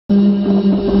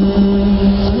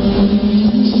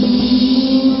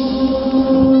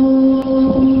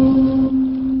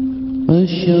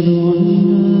أشهد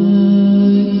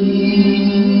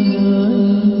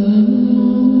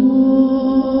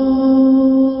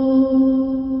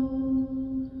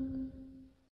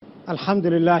الحمد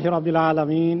لله رب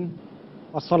العالمين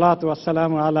والصلاة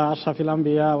والسلام على أشرف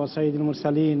الأنبياء وسيد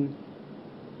المرسلين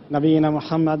نبينا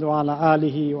محمد وعلى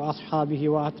آله وأصحابه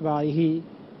وأتباعه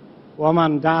ومن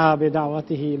دعا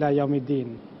بدعوته إلى يوم الدين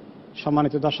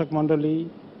সম্মানিত দর্শক মণ্ডলী,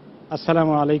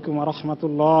 আসসালামু আলাইকুম ওয়া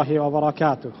রাহমাতুল্লাহি ওয়া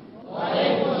বারাকাতুহু।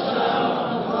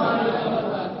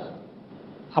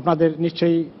 আপনাদের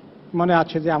নিশ্চয়ই মনে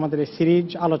আছে যে আমাদের এই সিরিজ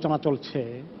আলোচনা চলছে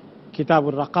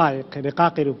কিতাবুর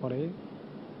রেকাকের উপরে,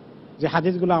 যে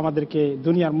হাদিসগুলো আমাদেরকে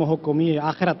দুনিয়ার মোহ কমিয়ে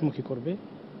আখিরাতমুখী করবে।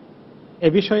 এ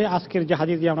বিষয়ে আজকের যে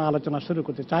হাদিস দিয়ে আমরা আলোচনা শুরু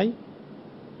করতে চাই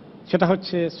সেটা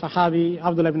হচ্ছে সাহাবী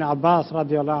আব্দুল্লাহ ইবনে আব্বাস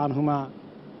রাদিয়াল্লাহু আনহুমা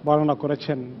বর্ণনা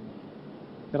করেছেন,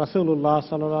 রাসূলুল্লাহ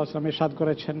সাল্লাল্লাহু আলাইহি ওয়াসাল্লাম ইরশাদ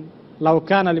করেছেন, লাউ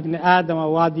কানা লিবনি আদম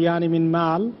ওয়াদিয়ানি মিন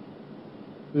মাল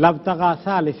লাবতাগা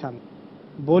সালিসান।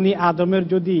 বনি আদমের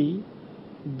যদি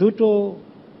দুটো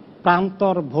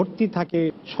প্রান্তর ভর্তি থাকে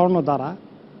স্বর্ণ দ্বারা,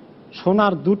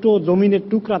 সোনার দুটো জমিনের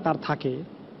টুকরা তার থাকে,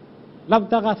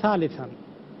 লাবতাগা সালিসান,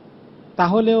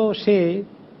 তাহলেও সে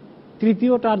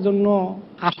তৃতীয়টার জন্য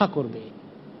আশা করবে।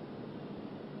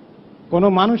 কোনো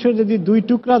মানুষের যদি দুই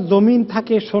টুকরা জমিন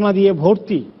থাকে সোনা দিয়ে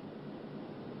ভর্তি,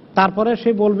 তারপরে সে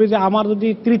বলবে যে আমার যদি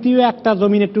তৃতীয় একটা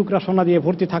জমিনের টুকরা সোনা দিয়ে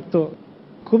ভর্তি থাকতো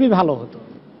খুবই ভালো হতো।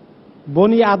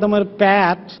 বনি আদমের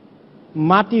পেট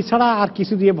মাটি ছাড়া আর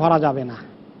কিছু দিয়ে ভরা যাবে না।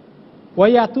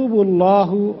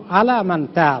 ওয়ায়াতুবুল্লাহু আলা মান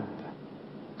তাব,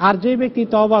 আর যে ব্যক্তি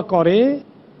তওবা করে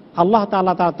আল্লাহ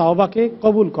তাআলা তার তওবাকে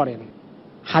কবুল করেন।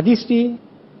 হাদিসটি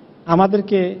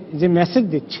আমাদেরকে যে মেসেজ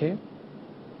দিচ্ছে,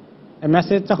 এই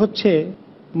মেসেজটা হচ্ছে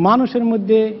মানুষের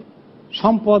মধ্যে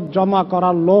সম্পদ জমা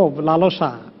করার লোভ,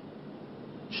 লালসা,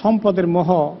 সম্পদের মোহ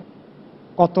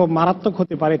কত মারাত্মক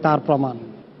হতে পারে তার প্রমাণ।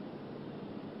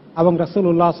 এবং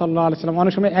রাসূলুল্লাহ সাল্লাল্লাহু আলাইহি ওয়াসাল্লাম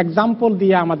অনেক সময় এক্সাম্পল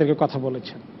দিয়ে আমাদেরকে কথা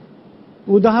বলেছেন,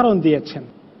 উদাহরণ দিয়েছেন,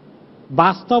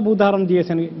 বাস্তব উদাহরণ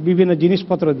দিয়েছেন বিভিন্ন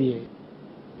জিনিসপত্র দিয়ে,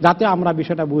 যাতে আমরা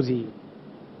বিষয়টা বুঝি।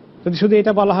 যদি শুধু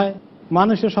এটা বলা হয়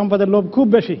মানুষের সম্পদের লোভ খুব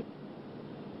বেশি,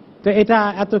 তো এটা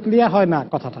এত ক্লিয়ার হয় না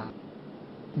কথাটা।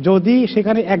 যদি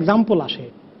সেখানে এক্সাম্পল আসে,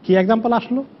 কি এক্সাম্পল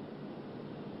আসলো?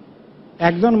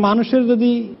 একজন মানুষের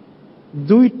যদি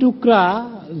দুই টুকরা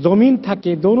জমিন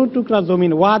থাকে, দোনো টুকরা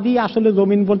জমিন, ওয়াদি আসলে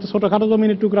জমিন বলতে ছোটখাটো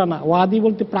জমিনের টুকরা না, ওয়াদি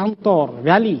বলতে প্রান্তর,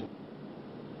 valley,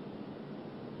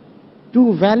 two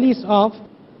valleys of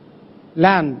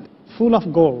land full of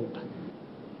gold.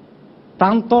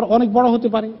 প্রান্তর অনেক বড় হতে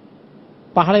পারে,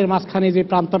 পাহাড়ের মাঝখানে যে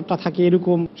প্রান্তরটা থাকে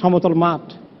এরকম সমতল মাঠ,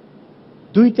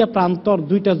 দুইটা প্রান্তর,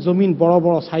 দুইটা জমিন বড়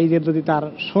বড় সাইজের যদি তার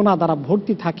সোনা দ্বারা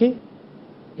ভর্তি থাকে,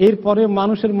 এরপরে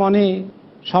মানুষের মনে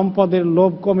সম্পদের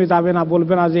লোভ কমে যাবে না,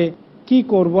 বলবে না যে কি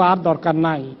করব, আর দরকার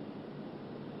নাই,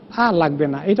 আর লাগবে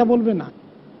না, এটা বলবে না।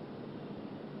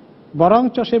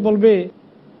 বরঞ্চ সে বলবে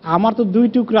আমার তো দুই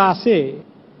টুকরা আছে,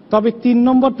 তবে 3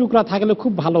 নম্বর টুকরা থাকলে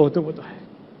খুব ভালো হতো বোধহয়।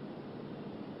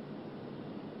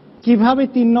 কিভাবে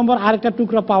 3 নম্বর আরেকটা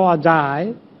টুকরা পাওয়া যায়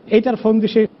এইটার ফন্দি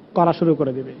সে করা শুরু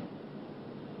করে দেবে।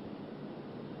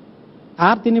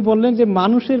 আর তিনি বললেন যে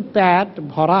মানুষের পেট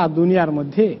ভরা দুনিয়ার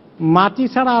মধ্যে মাটি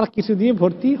ছাড়া আর কিছু দিয়ে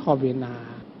ভর্তি হবে না।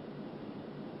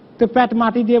 তো পেট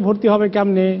মাটি দিয়ে ভর্তি হবে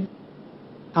কেমনে?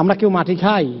 আমরা কেউ মাটি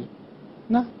খাই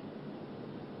না।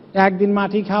 একদিন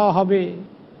মাটি খাওয়া হবে,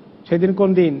 সেদিন কোন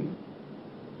দিন?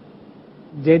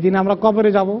 যেদিন আমরা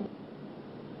কবরে যাব।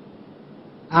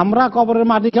 আমরা কবরের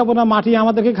মাটি খাবো না, মাটি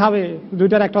আমাদেরকে খাবে,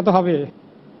 দুইটার একটা তো হবে।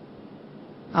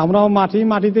 আমরাও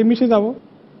মাটিতে মিশে যাব,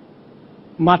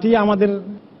 মাটি আমাদের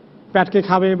পেটকে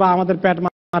খাবে, বা আমাদের পেট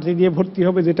মাটি দিয়ে ভর্তি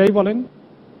হবে, যেটাই বলেন।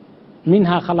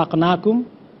 মিনহা খালাকনাকুম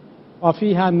ওয়া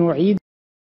ফিহা নুঈদ।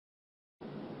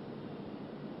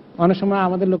 অনেক সময়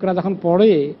আমাদের লোকেরা যখন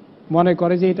পড়ে মনে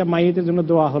করে যে এটা মাইয়িতের জন্য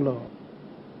দোয়া হলো।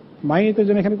 মাইয়িতের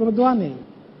জন্য এখানে কোনো দোয়া নেই,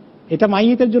 এটা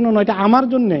মাইয়িতের জন্য নয়, এটা আমার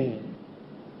জন্যে।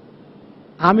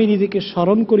 আমি নিজেকে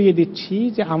স্মরণ করিয়ে দিচ্ছি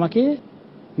যে আমাকে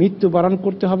মৃত্যুবরণ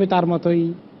করতে হবে, তার মতোই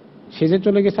সে যে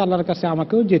চলে গেছে আল্লাহর কাছে,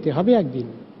 আমাকেও যেতে হবে একদিন।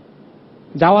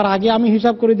 যাওয়ার আগে আমি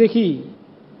হিসাব করে দেখি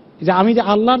যে আমি যে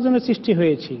আল্লাহর জন্য সৃষ্টি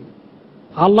হয়েছি,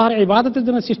 আল্লাহর ইবাদতের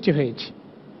জন্য সৃষ্টি হয়েছি,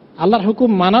 আল্লাহর হুকুম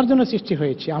মানার জন্য সৃষ্টি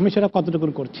হয়েছি, আমি সেটা কতটুকু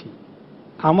করছি।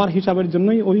 আমার হিসাবের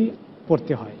জন্যই ওই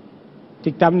পড়তে হয়।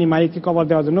 ঠিক তেমনি মাইকে কবর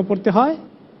দেওয়ার জন্য পড়তে হয়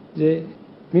যে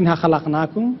মিনহা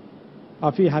খালাকনাকুম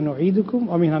ওয়া ফিহা নুঈদুকুম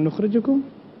ওয়া মিনহা নুখরিজুকুম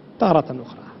তারাতান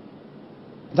উখরা।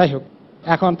 যাই হোক,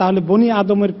 এখন তাহলে বনি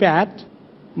আদমের পেট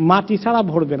মাটি ছাড়া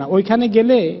ভরবে না। ওইখানে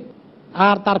গেলে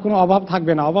আর তার কোনো অভাব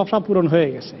থাকবে না, অভাব সব পূরণ হয়ে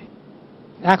গেছে।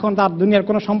 এখন তার দুনিয়ার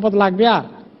কোনো সম্পদ লাগবে আর?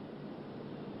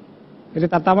 এটা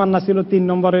তার তামান্না ছিল 3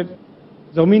 নম্বরের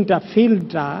জমিনটা,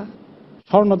 ফিল্ডটা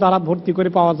স্বর্ণ দ্বারা ভর্তি করে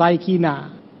পাওয়া যায় কি না,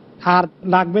 আর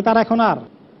লাগবে তার এখন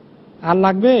আর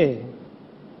লাগবে?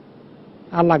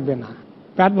 আর লাগবে না।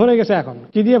 পেট ভরে গেছে। এখন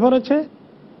কি দিয়ে ভরেছে?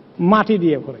 মাটি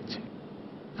দিয়ে ভরেছে।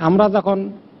 আমরা যখন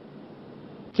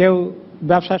কেউ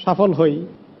ব্যবসায় সফল হই,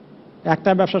 একটা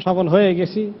ব্যবসা সফল হয়ে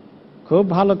গেছি, খুব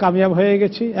ভালো কামিয়াব হয়ে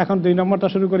গেছি, এখন 2 নম্বরটা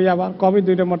শুরু করি, আবার কবে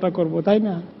 2 নম্বরটা করবো, তাই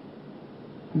না?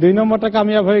 2 নম্বরটা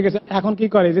কামিয়াব হয়ে গেছে, এখন কি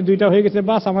করে যে 2টা হয়ে গেছে,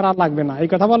 বাস আমার আর লাগবে না, এই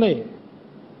কথা বলে?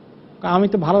 আমি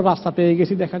তো ভালো রাস্তা পেয়ে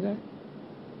গেছি, দেখা যায়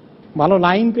ভালো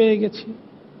লাইন পেয়ে গেছি,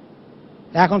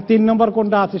 এখন 3 নম্বর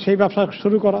কোনটা আছে সেই ব্যবসা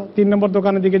শুরু করো, 3 নম্বর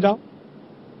দোকানের দিকে যাও,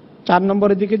 4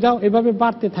 নম্বরের দিকে যাও, এভাবে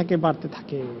বাড়তে থাকে।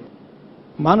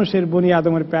 মানুষের বনি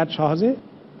আদমের পেট সহজে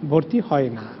ভর্তি হয়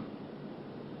না।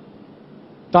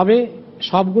 তবে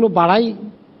সবগুলো বাড়াই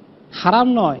হারাম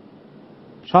নয়,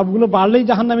 সবগুলো বাড়লেই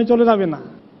জাহান্নামে চলে যাবে না।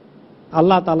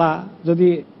 আল্লাহ তাআলা যদি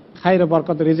খায়র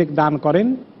বরকত রিজিক দান করেন,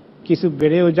 কিছু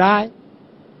বেড়েও যায়।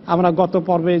 আমরা গত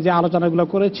পর্বে যে আলোচনাগুলো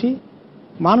করেছি,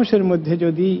 মানুষের মধ্যে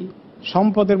যদি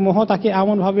সম্পদের মোহ তাকে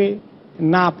এমনভাবে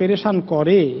না পেরেশান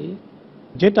করে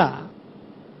যেটা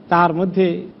তার মধ্যে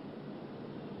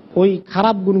ওই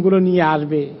খারাপ গুণগুলো নিয়ে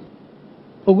আসবে,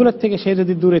 ওগুলোর থেকে সে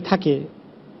যদি দূরে থাকে,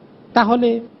 তাহলে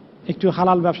একটু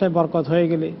হালাল ব্যবসায় বরকত হয়ে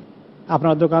গেলে,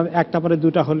 আপনার দোকান একটা পরে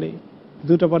 2টা হলে,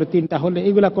 2টা পরে 3টা হলে,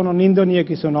 এগুলা কোনো নিন্দনীয়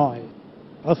কিছু নয়।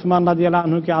 ওসমান রাদিয়াল্লাহু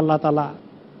আনহুকে আল্লাহ তাআলা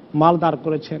মালদার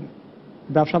করেছেন,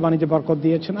 ব্যবসা বাণিজ্যে বরকত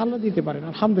দিয়েছেন, আল্লাহ দিতে পারেন,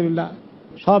 আলহামদুলিল্লাহ।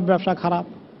 সব ব্যবসা খারাপ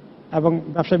এবং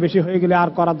ব্যবসা বেশি হয়ে গেলে আর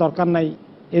করার দরকার নাই,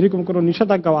 এরকম কোনো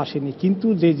নিষেধাজ্ঞাও আসেনি। কিন্তু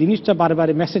যে জিনিসটা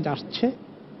বারে মেসেজ আসছে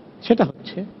সেটা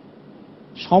হচ্ছে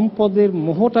সম্পদের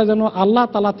মোহটা যেন আল্লাহ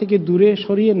তাআলা থেকে দূরে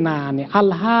সরিয়ে না আনে।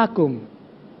 আল্লাহকুম,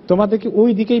 তোমাদেরকে ওই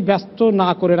দিকেই ব্যস্ত না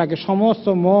করে রাখে, সমস্ত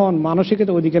মন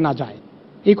মানসিকতা ওই দিকে না যায়,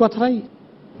 এই কথাটাই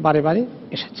বারে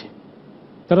এসেছে।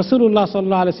 তো রাসূলুল্লাহ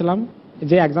সাল্লাল্লাহু আলাইহি সাল্লাম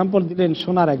যে এক্সাম্পল দিলেন,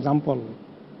 সোনার এক্সাম্পল,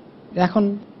 এখন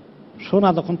সোনা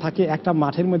যখন থাকে একটা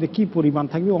মাঠের মধ্যে কি পরিমাণ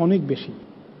থাকবে? অনেক বেশি।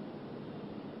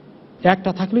 একটা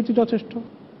থাকলেই তো যথেষ্ট,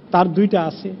 তার 2টা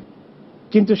আছে,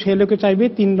 কিন্তু সে লোকে চাইবে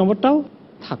 3 নম্বরটাও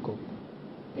থাকুক।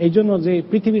 এই জন্য যে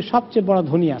পৃথিবীর সবচেয়ে বড়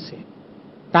ধনী আছে,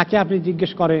 তাকে আপনি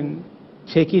জিজ্ঞেস করেন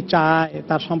সে কি চায়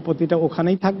তার সম্পত্তিটা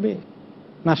ওখানেই থাকবে,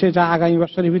 না সে চায় আগামী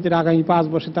বছরের ভিতরে, আগামী 5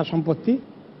 বছর তার সম্পত্তি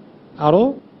আরও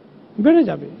বেড়ে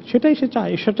যাবে, সেটাই সে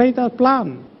চায়, সেটাই তার প্ল্যান।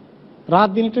 রাত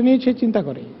দিন এটা নিয়ে সে চিন্তা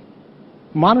করে।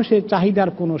 মানুষের চাহিদার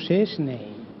কোনো শেষ নেই।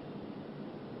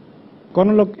 কোন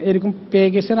লোক এরকম পেয়ে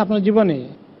গেছেন আপনার জীবনে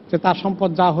যে তার সম্পদ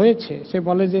যা হয়েছে, সে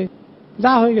বলে যে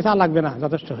যা হয়ে গেছে আর লাগবে না,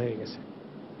 যথেষ্ট হয়ে গেছে।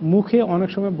 মুখে অনেক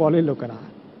সময় বলে লোকেরা,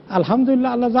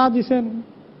 আলহামদুলিল্লাহ, আল্লাহ যা দিছেন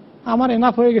আমার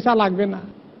এনাফ হয়ে গেছে, আর লাগবে না।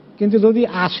 কিন্তু যদি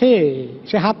আসে,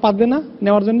 সে হাত পাতবে না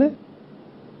নেওয়ার জন্যে।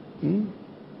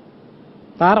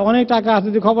 তার অনেক টাকা আছে,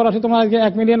 যদি খবর আসে তোমার আজকে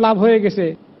 1 মিলিয়ন লাভ হয়ে গেছে,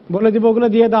 বলে দিব ওগুলো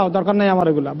দিয়ে দাও, দরকার নাই আমার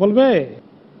এগুলা, বলবে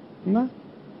না?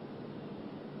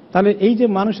 তাহলে এই যে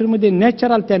মানুষের মধ্যে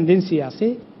ন্যাচারাল টেন্ডেন্সি আছে,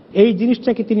 এই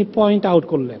জিনিসটাকে তিনি পয়েন্ট আউট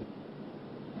করলেন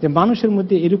যে মানুষের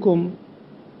মধ্যে এরকম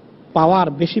পাওয়ার,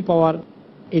 বেশি পাওয়ার,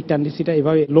 এই টেন্ডেন্সিটা,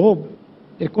 এভাবে লোভ,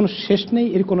 এর কোনো শেষ নেই,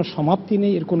 এর কোনো সমাপ্তি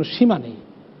নেই, এর কোনো সীমা নেই।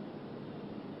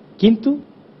 কিন্তু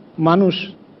মানুষ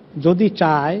যদি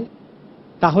চায়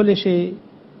তাহলে সে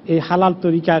এই হালাল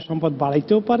তরিকায় সম্পদ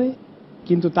বাড়াইতেও পারে,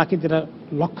 কিন্তু তাকে যেটা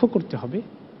লক্ষ্য করতে হবে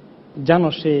যেন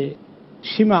সে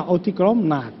সীমা অতিক্রম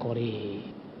না করে।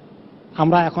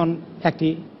 আমরা এখন একটি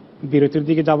বিরতির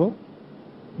দিকে যাব,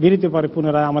 বিরতির পরে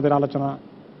পুনরায় আমাদের আলোচনা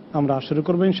আমরা শুরু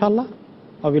করবো ইনশাআল্লাহ।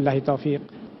 ওয়াবিল্লাহি তৌফিক।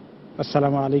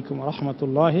 আসসালামু আলাইকুম ওয়া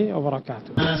রাহমাতুল্লাহি ওয়া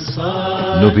বারাকাতুহু।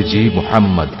 নবীজি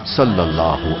মুহাম্মদ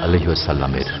সাল্লাল্লাহু আলাইহি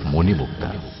ওয়াসাল্লামের মণিমুক্তা।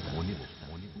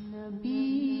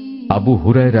 আবু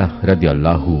হুরায়রা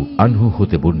রাদিয়াল্লাহু আনহু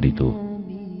হতে বর্ণিত,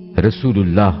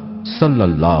 রাসূলুল্লাহ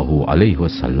সাল্লাল্লাহু আলাইহি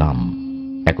ওয়াসাল্লাম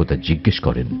একদা জিজ্ঞেস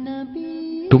করেন,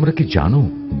 তোমরা কি জানো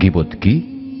গীবত কি?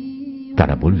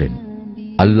 তারা বললেন,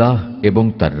 আল্লাহ এবং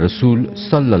তার রাসূল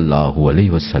সাল্লাল্লাহু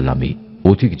আলাইহি ওয়াসাল্লামই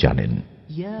অধিক জানেন।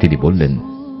 তিনি বললেন,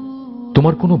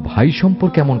 তোমার কোনো ভাই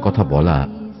সম্পর্কে এমন কথা বলা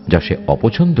যা সে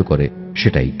অপছন্দ করে,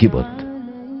 সেটাই গীবত।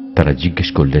 তারা জিজ্ঞেস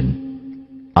করলেন,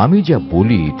 আমি যা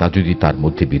বলি তা যদি তার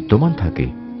মধ্যে বিদ্যমান থাকে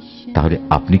তাহলে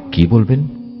আপনি কি বলবেন?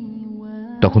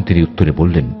 তখন তিনি উত্তরে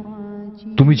বললেন,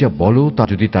 তুমি যা বলো তা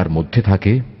যদি তার মধ্যে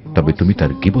থাকে তবে তুমি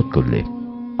তার গীবত করলে,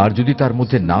 আর যদি তার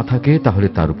মধ্যে না থাকে তাহলে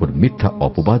তার উপর মিথ্যা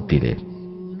অপবাদ দিলে।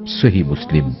 সহিহ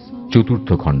মুসলিম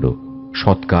 4th খণ্ড,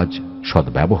 সৎ কাজ,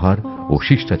 সদ্ব্যবহার ও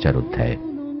শিষ্টাচার অধ্যায়,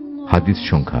 হাদিস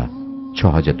সংখ্যা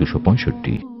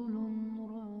 6265।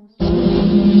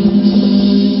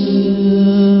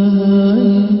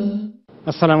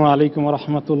 আসসালামু আলাইকুম ওয়া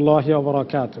রাহমাতুল্লাহি ওয়া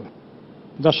বারাকাতুহু।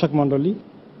 দর্শক মণ্ডলী,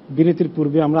 বিরতির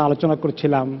পূর্বে আমরা আলোচনা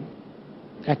করছিলাম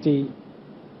একটি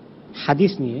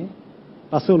হাদিস নিয়ে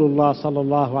রাসূলুল্লাহ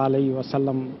সাল্লাল্লাহু আলাইহি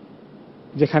ওয়াসাল্লাম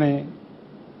যেখানে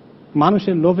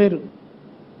মানুষের লোভের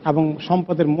এবং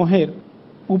সম্পদের মোহের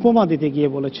উপমা দিতে গিয়ে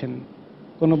বলেছেন,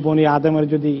 কোনো বনি আদমের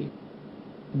যদি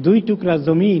 2 টুকরা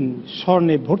জমিন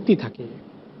স্বর্ণে ভর্তি থাকে,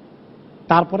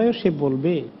 তারপরেও সে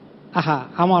বলবে, আহা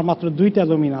আমার মাত্র 2টা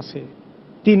জমিন আছে,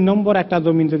 3 নম্বর একটা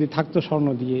জমিন যদি থাকতো স্বর্ণ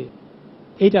দিয়ে,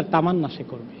 এইটার তামান্না সে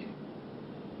করবে।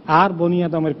 আর বনি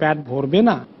আদমের পেট ভরবে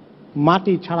না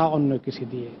মাটি ছাড়া অন্য কিছু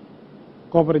দিয়ে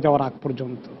কবরে যাওয়ার আগ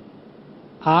পর্যন্ত।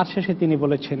 আর শেষে তিনি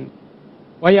বলেছেন,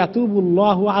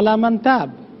 ওয়ায়াতুবুল্লাহু আলা মান তাব,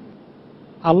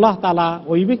 আল্লাহ তাআলা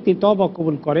ওই ব্যক্তি তওবা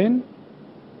কবুল করেন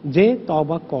যে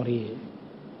তওবা করে।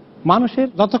 মানুষের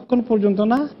যতক্ষণ পর্যন্ত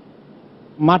না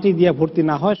মাটি দিয়ে ভর্তি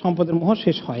না হয়, সম্পদের মোহ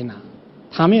শেষ হয় না,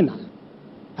 থামে না।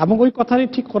 এবং ওই কথারই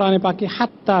ঠিক কোরআনে পাকে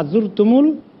হাত্তা জুরতুমুল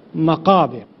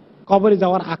মাকাবির, কবরে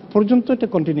যাওয়ার আগ পর্যন্ত এটা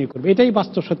কন্টিনিউ করবে। এটাই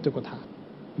বাস্তব সত্য কথা।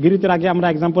 বিরতির আগে আমরা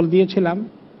এক্সাম্পল দিয়েছিলাম,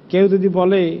 কেউ যদি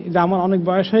বলে যে আমার অনেক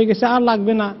বয়স হয়ে গেছে, আর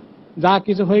লাগবে না, যা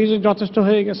কিছু হয়ে গেছে যথেষ্ট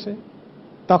হয়ে গেছে,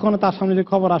 তখন তার সামনে যে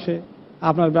খবর আসে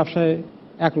আপনার ব্যবসায়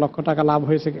 1 লক্ষ টাকা লাভ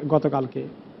হয়েছে গতকালকে,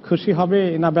 খুশি হবে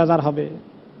না বেজার হবে?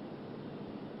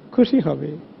 খুশি হবে।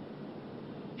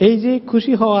 এই যে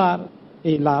খুশি হওয়ার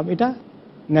এই লাভ, এটা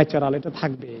ন্যাচারাল, এটা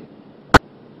থাকবে।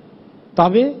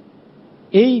 তবে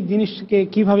এই জিনিসকে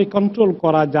কিভাবে কন্ট্রোল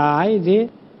করা যায় যে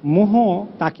মোহ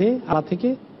তাকে আল্লাহ থেকে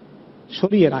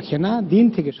সরিয়ে রাখে না, দিন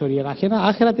থেকে সরিয়ে রাখে না,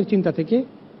 আখিরাতের চিন্তা থেকে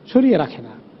সরিয়ে রাখে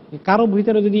না। কারো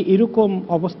ভিতরে যদি এরকম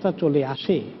অবস্থা চলে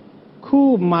আসে,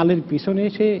 খুব মালের পিছনে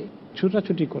সে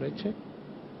ছুটাছুটি করেছে,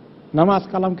 নামাজ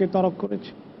কালামকে তরক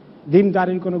করেছে,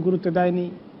 দিনদারির কোনো গুরুত্ব দেয়নি,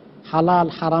 হালাল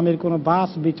হারামের কোনো বাস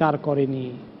বিচার করেনি,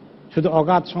 শুধু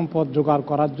অগাধ সম্পদ জোগাড়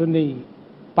করার জন্যই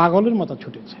পাগলের মতো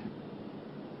ছুটেছে,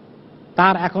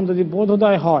 তার এখন যদি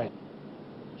বোধোদয় হয়,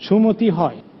 সুমতি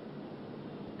হয়,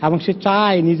 এবং সে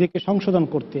চায় নিজেকে সংশোধন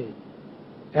করতে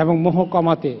এবং মোহ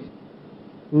কমাতে,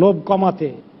 লোভ কমাতে,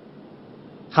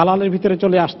 হালালের ভিতরে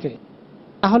চলে আসতে,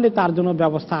 তাহলে তার জন্য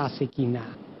ব্যবস্থা আছে কি না।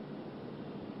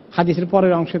 হাদিসের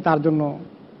পরের অংশে তার জন্য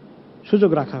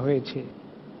সুযোগ রাখা হয়েছে,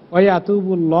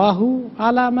 ওয়ায়াতুবুল্লাহু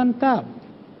আলা মান তাব,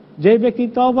 যে ব্যক্তি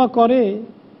তওবা করে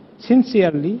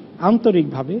সিনসিয়ারলি,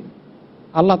 আন্তরিকভাবে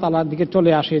আল্লাহ তাআলার দিকে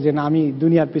চলে আসে, যে না আমি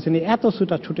দুনিয়ার পিছনে এত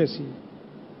ছুটেছি,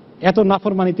 এত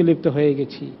নাফরমানিতে লিপ্ত হয়ে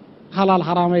গেছি, হালাল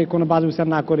হারামে কোনো বাজবিচার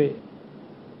না করে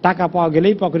টাকা পাওয়া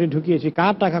গেলেই পকেটে ঢুকিয়েছি,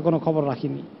 কার টাকা কোনো খবর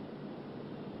রাখিনি,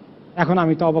 এখন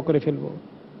আমি তওবা করে ফেলবো।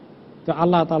 তো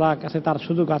আল্লাহ তাআলার কাছে তার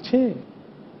সুযোগ আছে।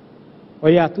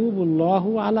 ওয়ায়াতুবুল্লাহু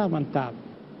আলা মান তাব,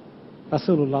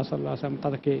 রাসূলুল্লাহ সাল্লাল্লাহু আলাইহি ওয়াসাল্লাম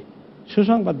তাদেরকে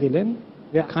সুসংবাদ দিলেন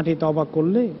যে খাঁটি তওবা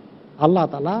করলে আল্লাহ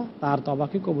তাআলা তার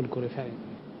তওবাকে কবুল করে ফেলেন।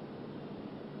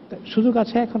 সুযোগ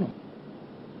আছে,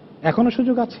 এখনো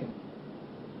সুযোগ আছে।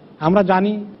 আমরা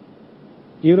জানি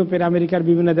ইউরোপের, আমেরিকার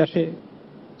বিভিন্ন দেশে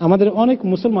আমাদের অনেক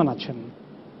মুসলমান আছেন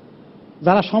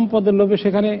যারা সম্পদের লোভে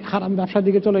সেখানে হারাম ব্যবসার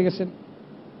দিকে চলে গেছেন।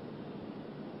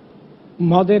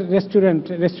 মদের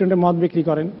রেস্টুরেন্টে মদ বিক্রি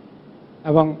করেন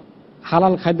এবং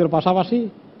হালাল খাদ্যের পাশাপাশি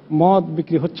মদ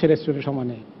বিক্রি হচ্ছে রেস্টুরেন্টের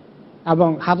সমানে, এবং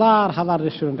হাজার হাজার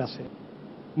রেস্টুরেন্ট আছে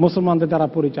মুসলমানদের দ্বারা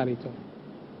পরিচালিত।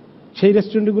 সেই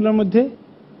রেস্টুরেন্টগুলোর মধ্যে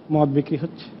মদ বিক্রি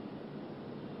হচ্ছে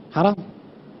হারাম,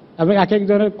 এবং এক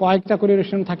একজনের কয়েকটা করে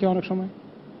রেস্টুরেন্ট থাকে, অনেক সময়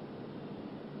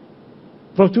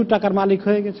প্রচুর টাকার মালিক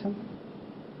হয়ে গেছেন।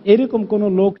 এরকম কোন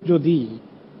লোক যদি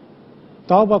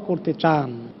তওবা করতে চান,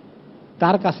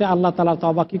 তার কাছে আল্লাহ তাআলার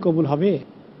তওবা কি কবুল হবে?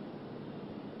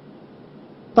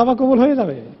 তওবা কবুল হয়ে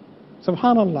যাবে,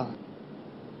 সুবহানাল্লাহ।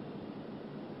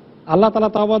 আল্লাহ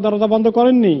তাআলা তওবার দরজা বন্ধ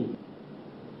করেননি,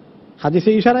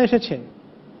 হাদিসে ইশারা এসেছে,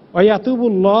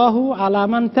 ওয়ায়াতুবুল্লাহু আলা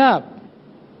মান তাব,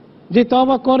 যে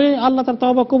তওবা করে আল্লাহ তার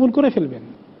তওবা কবুল করে ফেলবেন।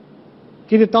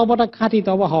 কিন্তু তওবাটা খাঁটি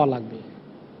তওবা হওয়া লাগবে,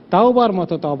 তওবার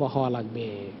মতো তওবা হওয়া লাগবে।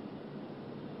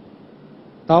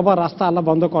 তওবার রাস্তা আল্লাহ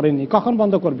বন্ধ করেননি। কখন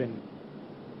বন্ধ করবেন?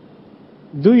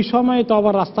 2 সময়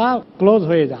তওবার রাস্তা ক্লোজ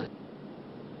হয়ে যায়।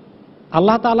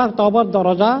 আল্লাহ তাআলা তওবার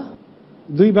দরজা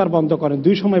 2 বার বন্ধ করেন,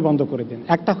 2 সময় বন্ধ করে দেন।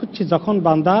 একটা হচ্ছে যখন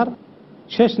বান্দার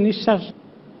শেষ নিঃশ্বাস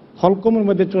হলকমের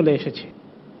মধ্যে চলে এসেছে,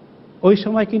 ওই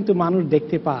সময় কিন্তু মানুষ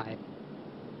দেখতে পায়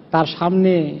তার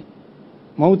সামনে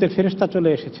মউতের ফেরেশতা চলে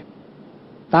এসেছে,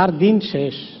 তার দিন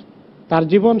শেষ, তার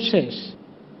জীবন শেষ।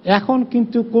 এখন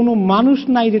কিন্তু কোনো মানুষ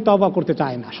নাই যে তওবা করতে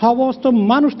চায় না, সমস্ত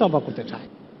মানুষ তওবা করতে চায়।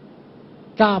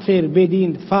 কাফের, বেদিন,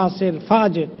 ফাসের,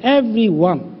 ফাজের,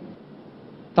 এভরিওয়ান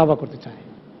তওবা করতে চায়।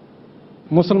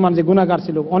 মুসলমান যে গুনাহগার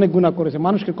ছিল, অনেক গুনাহ করেছে,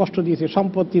 মানুষকে কষ্ট দিয়েছে,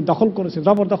 সম্পত্তি দখল করেছে,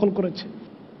 জবরদখল করেছে,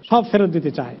 সব ফেরত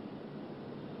দিতে চায়।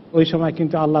 ওই সময়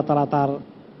কিন্তু আল্লাহ তাআলা তার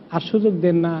আর সুযোগ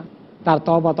দেন না, তার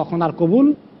তওবা তখন আর কবুল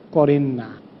করেন না।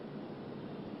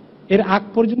 এর আগ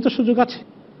পর্যন্ত সুযোগ আছে,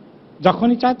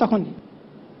 যখনই চায় তখনই।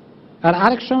 আর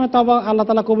আরেক সময় তওবা আল্লাহ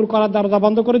তাআলা কবুল করার দরজা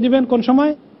বন্ধ করে দিবেন। কোন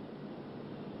সময়?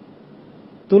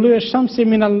 তুলুয়ে শামসি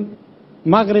মিনাল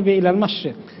মাগরিবি ইলাল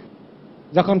মাশরিক,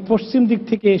 যখন পশ্চিম দিক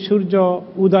থেকে সূর্য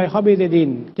উদয় হবে যেদিন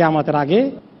কিয়ামতের আগে,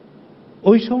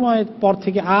 ওই সময়ের পর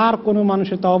থেকে আর কোনো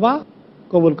মানুষের তওবা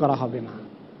কবুল করা হবে না।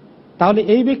 তাহলে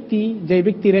এই ব্যক্তি, যে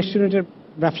ব্যক্তি রেস্টুরেন্টের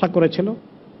ব্যবসা করেছিল,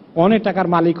 অনেক টাকার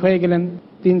মালিক হয়ে গেলেন,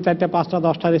 3, 4, 5টা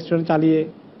 10টা রেস্টুরেন্ট চালিয়ে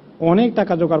অনেক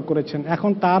টাকা জোগাড় করেছেন,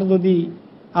 এখন তার যদি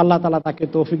আল্লাহ তাআলা তাকে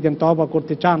তৌফিক দেন, তওবা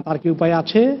করতে চান, তার কি উপায়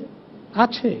আছে?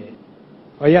 আছে।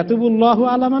 ওয়ায়াতুবুল্লাহু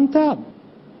আলা মান তাব,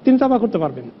 তিনি তওবা করতে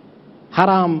পারবেন,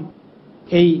 হারাম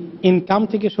এই ইনকাম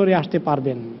থেকে সরে আসতে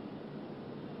পারবেন।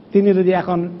 তিনি যদি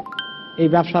এখন এই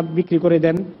ব্যবসা বিক্রি করে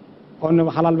দেন, অন্য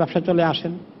হালাল ব্যবসা চলে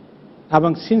আসেন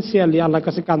এবং সিনসিয়ারলি আল্লাহর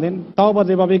কাছে কাঁদেন, তওবা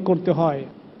যেভাবে করতে হয়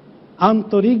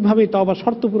আন্তরিকভাবে তওবা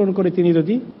শর্ত পূরণ করে তিনি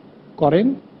যদি করেন,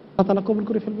 আল্লাহ তাআলা কবুল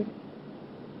করে ফেলবেন।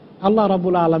 আল্লাহ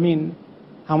রাব্বুল আলামিন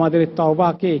আমাদের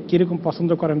তওবাকে কিরকম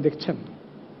পছন্দ করেন দেখছেন,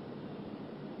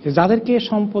 যে যাদেরকে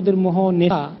সম্পদের মোহ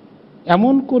নেশা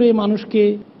এমন করে মানুষকে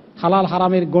হালাল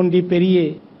হারামের গণ্ডি পেরিয়ে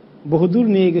বহুদূর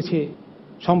নিয়ে গেছে,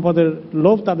 সম্পদের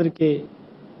লোভ তাদেরকে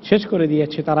শেষ করে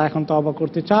দিয়েছে, তারা এখন তওবা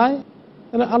করতে চায়,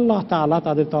 তাহলে আল্লাহ তাআলা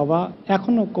তাদের তওবা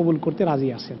এখনো কবুল করতে রাজি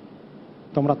আছেন।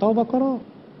 তোমরা তওবা করো,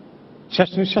 শেষ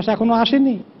নিঃশ্বাস এখনো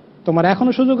আসেনি, তোমার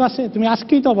এখনো সুযোগ আছে, তুমি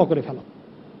আজকেই তওবা করে ফেলো।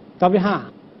 তবে হ্যাঁ,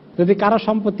 যদি কারো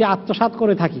সম্পত্তি আত্মসাৎ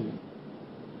করে থাকি,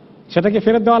 সেটাকে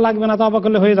ফেরত দেওয়া লাগবে না, তওবা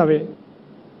করলে হয়ে যাবে।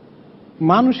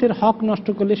 মানুষের হক নষ্ট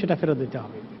করলে সেটা ফেরত দিতে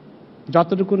হবে,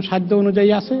 যতটুকু সাধ্য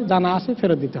অনুযায়ী আছে, জানা আছে,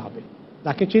 ফেরত দিতে হবে।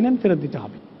 যাকে চিনেন ফেরত দিতে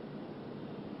হবে।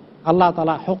 আল্লাহ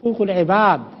তাআলা হুকুকুল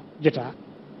ইবাদ যেটা,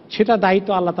 সেটা দায়িত্ব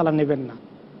আল্লাহ তাআলা নেবেন না।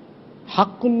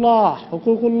 হাক্কুল্লাহ,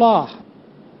 হুকুকুল্লাহ,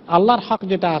 আল্লাহর হক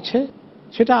যেটা আছে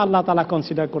সেটা আল্লাহ তাআলা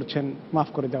কনসিডার করছেন মাফ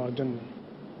করে দেওয়ার জন্য।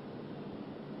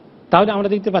 তাহলে আমরা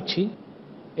দেখতে পাচ্ছি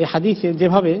এই হাদিসে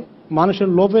যেভাবে মানুষের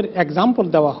লোভের এক্সাম্পল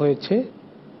দেওয়া হয়েছে,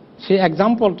 সেই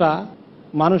এক্সাম্পলটা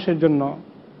মানুষের জন্য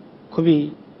খুবই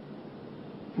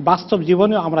বাস্তব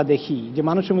জীবনেও আমরা দেখি যে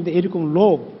মানুষের মধ্যে এরকম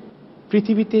লোভ,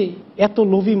 পৃথিবীতে এত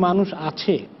লোভী মানুষ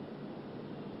আছে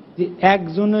যে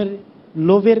একজনের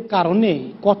লোভের কারণে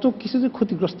কত কিছু যে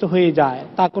ক্ষতিগ্রস্ত হয়ে যায়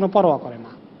তা কোনো পরোয়া করে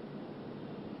না।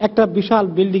 একটা বিশাল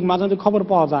বিল্ডিং, মাঝে মাঝে খবর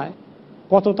পাওয়া যায়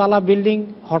কত তালা বিল্ডিং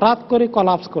হঠাৎ করে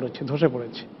কলাপস করেছে, ধসে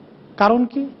পড়েছে। কারণ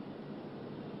কি?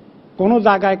 কোনো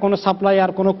জায়গায় কোনো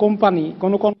সাপ্লায়ার, কোনো কোম্পানি,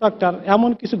 কোনো কন্ট্রাক্টর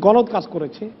এমন কিছু গলদ কাজ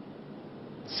করেছে,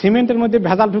 সিমেন্টের মধ্যে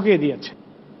ভেজাল ঢুকিয়ে দিয়েছে।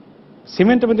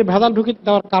 সিমেন্টের মধ্যে ভেজাল ঢুকিয়ে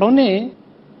দেওয়ার কারণে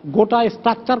গোটা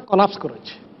স্ট্রাকচার কলাপস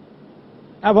করেছে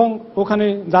এবং ওখানে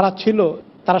যারা ছিল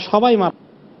তারা সবাই মারা।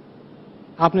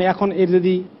 আপনি এখন এর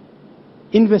যদি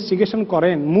ইনভেস্টিগেশন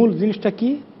করেন, মূল জিনিসটা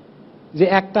কি, যে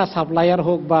একটা সাপ্লায়ার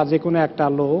হোক বা যে কোনো একটা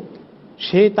লোক,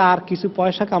 সে তার কিছু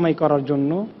পয়সা কামাই করার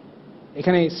জন্য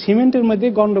এখানে সিমেন্টের মধ্যে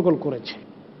গন্ডগোল করেছে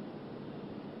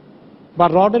বা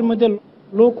রডের মধ্যে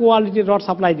লো কোয়ালিটির রড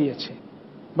সাপ্লাই দিয়েছে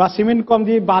বা সিমেন্ট কম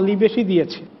দিয়ে বালি বেশি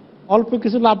দিয়েছে, অল্প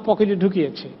কিছু লাভ পকেটে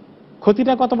ঢুকিয়েছে।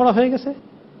 ক্ষতিটা কত বড় হয়ে গেছে?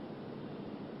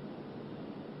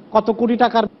 কত কোটি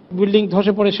টাকার বিল্ডিং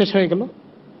ধসে পড়ে শেষ হয়ে গেল।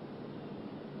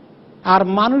 আর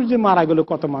মানুষ যে মারা গেল,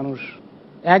 কত মানুষ,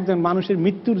 একজন মানুষের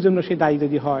মৃত্যুর জন্য সে দায়ী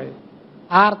যদি হয়,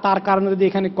 আর তার কারণে যদি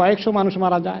এখানে কয়েকশো মানুষ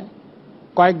মারা যায়,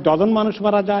 কয়েক ডজন মানুষ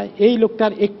মারা যায় এই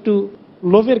লোকটার একটু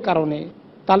লোভের কারণে,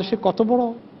 তাহলে সে কত বড়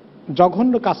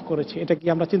জঘন্য কাজ করেছে, এটা কি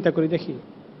আমরা চিন্তা করে দেখি?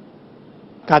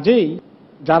 কাজেই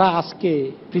যারা আজকে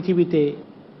পৃথিবীতে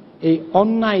এই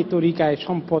অন্যায় তরিকায়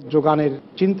সম্পদ যোগানের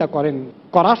চিন্তা করেন,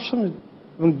 করাপশন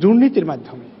এবং দুর্নীতির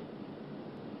মাধ্যমে,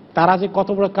 তারা যে কত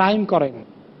বড় ক্রাইম করেন,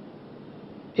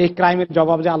 এই ক্রাইমের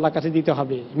জবাব যে আল্লাহর কাছে দিতে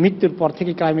হবে, মৃত্যুর পর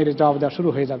থেকে ক্রাইমের জবাব দেওয়া শুরু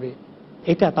হয়ে যাবে,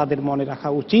 এটা তাদের মনে রাখা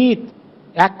উচিত।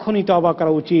 এক্ষুনি তওবা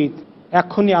করা উচিত,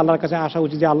 এক্ষুনি আল্লাহর কাছে আসা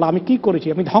উচিত যে আল্লাহ আমি কি করেছি,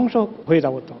 আমি ধ্বংস হয়ে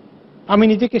যাব, তো আমি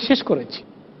নিজেকে শেষ করেছি,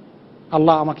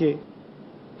 আল্লাহ আমাকে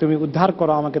তুমি উদ্ধার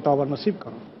করো, আমাকে তওবার নসিব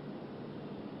করো।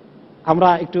 আমরা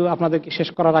একটু আপনাদেরকে শেষ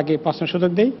করার আগে প্রশ্নের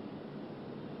সুযোগ দেই।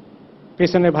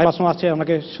 পেছনে ভাই প্রশ্ন আছে,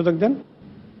 আমাকে সুযোগ দেন।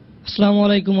 আসসালামু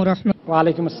আলাইকুম ওয়া রাহমাতুল্লাহ।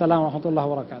 ওয়ালাইকুম আসসালাম ওয়া রাহমাতুল্লাহি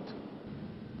ওয়া বারাকাতুহু।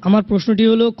 আমার প্রশ্নটি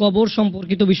হলো কবর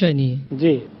সম্পর্কিত বিষয় নিয়ে।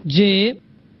 জি, যে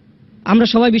আমরা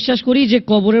সবাই বিশ্বাস করি যে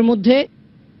কবরের মধ্যে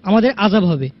আমাদের আযাব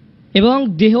হবে এবং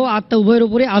দেহ আত্মা উভয়ের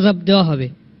উপরে আযাব দেওয়া হবে।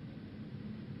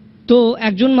 তো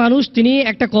একজন মানুষ তিনি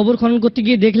একটা কবর খনন করতে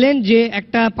গিয়ে দেখলেন যে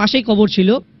একটা পাশেই কবর ছিল,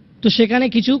 তো সেখানে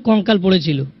কিছু কঙ্কাল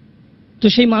পড়েছিল। তো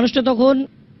সেই মানুষটা তখন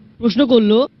প্রশ্ন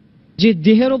করলো যে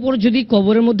দেহের ওপর যদি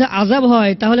কবরের মধ্যে আযাব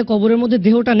হয় তাহলে কবরের মধ্যে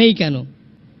দেহটা নেই কেন?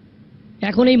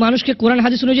 এখন এই মানুষকে কোরআন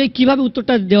হাদিস অনুযায়ী কিভাবে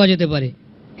উত্তরটা দেওয়া যেতে পারে?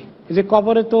 যে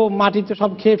কবরে তো মাটিতে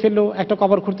সব খেয়ে ফেললো, একটা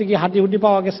কবর খুঁড়তে গিয়ে হাড্ডি হুড্ডি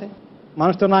পাওয়া গেছে,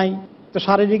 মানুষ তো নাই, তো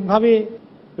শারীরিকভাবে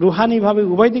রুহানিভাবে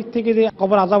উভয় দিক থেকে যে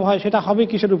কবর আযাব হয় সেটা হবে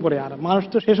কিসের উপরে? আর মানুষ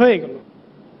তো শেষ হয়ে গেল,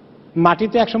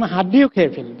 মাটিতে একসময় হাড্ডিও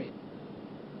খেয়ে ফেলবে।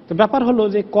 তো ব্যাপার হলো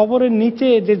যে কবরের নিচে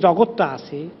যে জগৎটা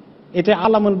আছে এটা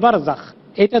আলামুল বারজাখ,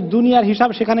 এটা দুনিয়ার হিসাব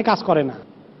সেখানে কাজ করে না।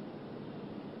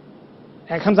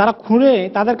 এখন যারা খুঁড়ে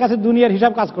তাদের কাছে দুনিয়ার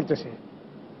হিসাব কাজ করতেছে,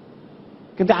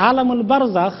 কিন্তু আলামুল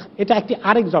বারজাখ এটা একটি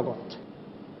আরেক জগৎ।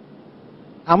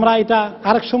 আমরা এটা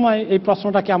আরেক সময় এই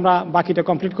প্রশ্নটাকে আমরা বাকিটা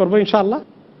কমপ্লিট করবো ইনশাআল্লাহ।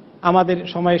 আমাদের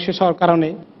সময় শেষ হওয়ার কারণে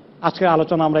আজকের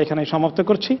আলোচনা আমরা এখানে সমাপ্ত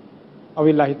করছি।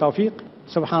 ওয়াবিল্লাহি তৌফিক।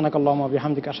 সুবহানাকাল্লাহুম্মা ওয়া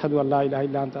বিহামদিকা আশহাদু আল্লা ইলাহা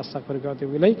ইল্লা আনতা আস্তাগফিরুকা ওয়া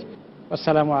আতুবু ইলাইক।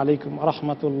 আসসালামু আলাইকুম ওয়া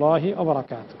রাহমাতুল্লাহি ওয়া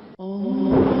বারাকাতুহু।